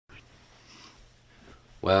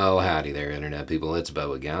Well, howdy there, Internet people. It's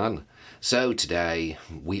Bo again. So, today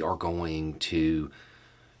we are going to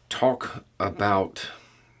talk about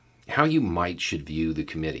how you should view the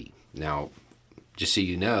committee. Now, just so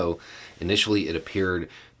you know, initially it appeared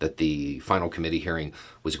that the final committee hearing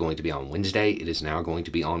was going to be on Wednesday. It is now going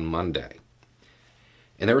to be on Monday.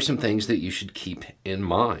 And there are some things that you should keep in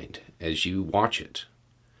mind as you watch it.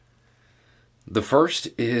 The first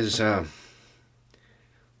is there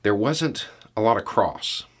wasn't a lot of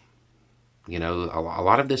cross. You know, a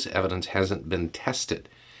lot of this evidence hasn't been tested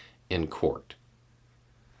in court.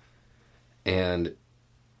 And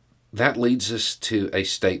that leads us to a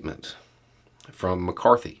statement from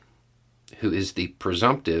McCarthy, who is the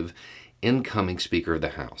presumptive incoming Speaker of the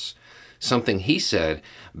House. Something he said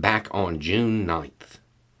back on June 9th.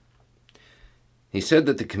 He said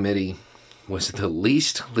that the committee was the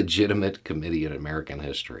least legitimate committee in American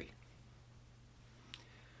history.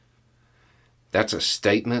 That's a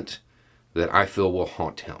statement that I feel will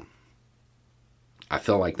haunt him. I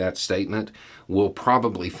feel like that statement will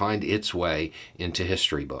probably find its way into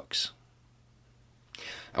history books.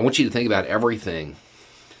 I want you to think about everything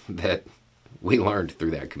that we learned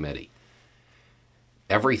through that committee.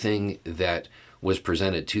 Everything that was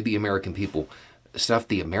presented to the American people, stuff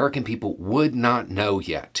the American people would not know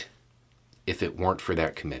yet if it weren't for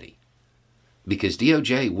that committee. Because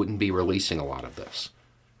DOJ wouldn't be releasing a lot of this.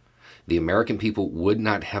 The American people would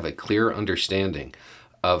not have a clear understanding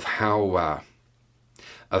of how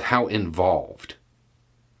involved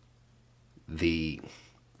the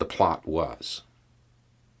plot was.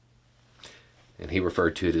 And he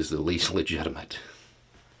referred to it as the least legitimate.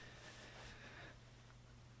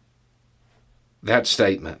 That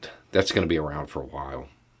statement, that's going to be around for a while.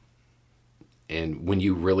 And when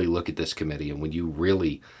you really look at this committee and when you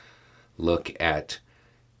really look at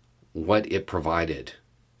what it provided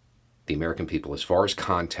the American people as far as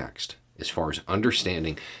context, as far as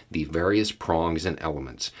understanding the various prongs and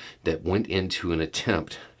elements that went into an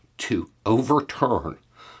attempt to overturn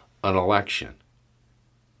an election,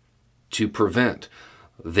 to prevent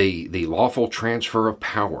the lawful transfer of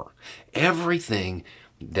power, everything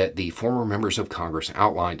that the former members of Congress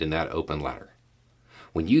outlined in that open letter.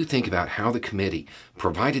 When you think about how the committee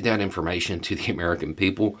provided that information to the American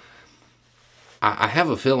people, I have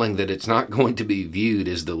a feeling that it's not going to be viewed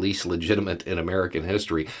as the least legitimate in American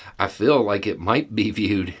history. I feel like it might be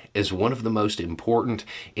viewed as one of the most important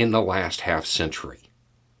in the last half century.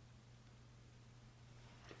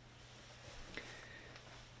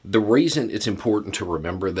 The reason it's important to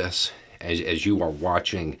remember this as you are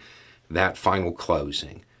watching that final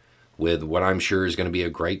closing with what I'm sure is going to be a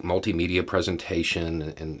great multimedia presentation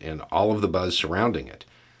and all of the buzz surrounding it.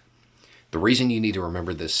 The reason you need to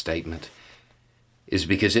remember this statement is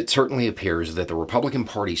because it certainly appears that the Republican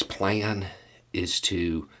Party's plan is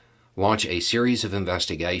to launch a series of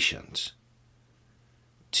investigations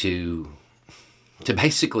to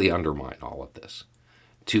basically undermine all of this,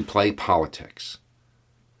 to play politics.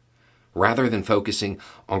 Rather than focusing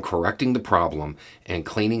on correcting the problem and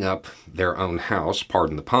cleaning up their own house,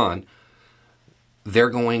 pardon the pun, they're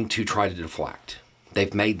going to try to deflect.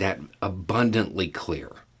 They've made that abundantly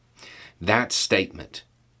clear. That statement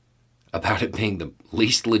about it being the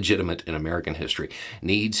least legitimate in American history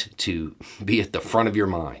needs to be at the front of your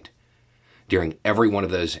mind during every one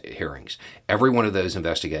of those hearings, every one of those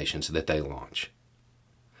investigations that they launch.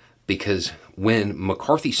 Because when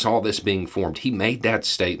McCarthy saw this being formed, he made that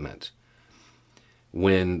statement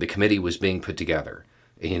when the committee was being put together.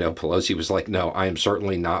 You know, Pelosi was like, no, I am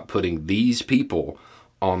certainly not putting these people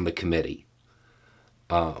on the committee.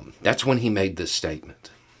 That's when he made this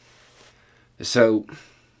statement. So,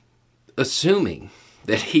 assuming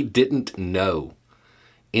that he didn't know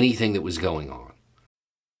anything that was going on.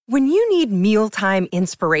 When you need mealtime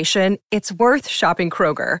inspiration, it's worth shopping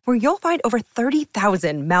Kroger, where you'll find over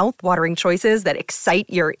 30,000 mouth-watering choices that excite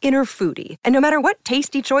your inner foodie. And no matter what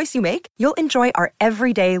tasty choice you make, you'll enjoy our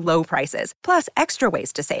everyday low prices, plus extra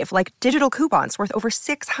ways to save, like digital coupons worth over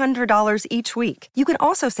 $600 each week. You can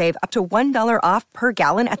also save up to $1 off per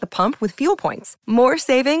gallon at the pump with fuel points. More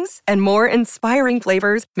savings and more inspiring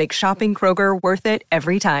flavors make shopping Kroger worth it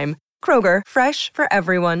every time. Kroger, fresh for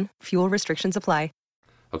everyone. Fuel restrictions apply.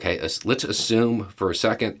 Okay, let's assume for a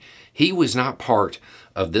second he was not part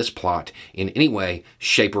of this plot in any way,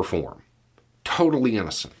 shape, or form. Totally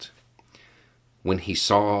innocent. When he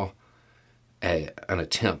saw an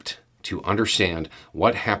attempt to understand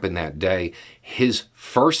what happened that day, his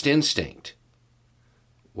first instinct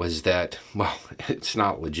was that, well, it's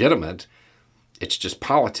not legitimate. It's just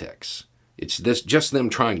politics. It's just them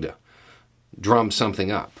trying to drum something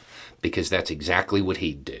up, because that's exactly what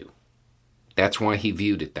he'd do. That's why he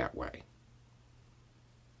viewed it that way.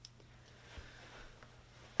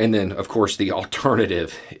 And then, of course, the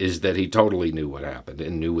alternative is that he totally knew what happened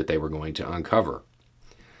and knew what they were going to uncover,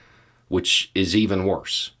 which is even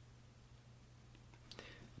worse.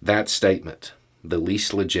 That statement, the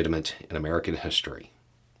least legitimate in American history,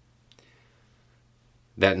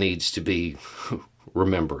 that needs to be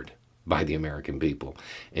remembered by the American people.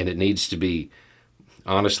 And it needs to be,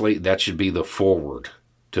 honestly, that should be the foreword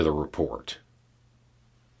to the report.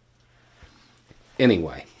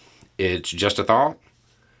 Anyway, it's just a thought.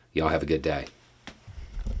 Y'all have a good day.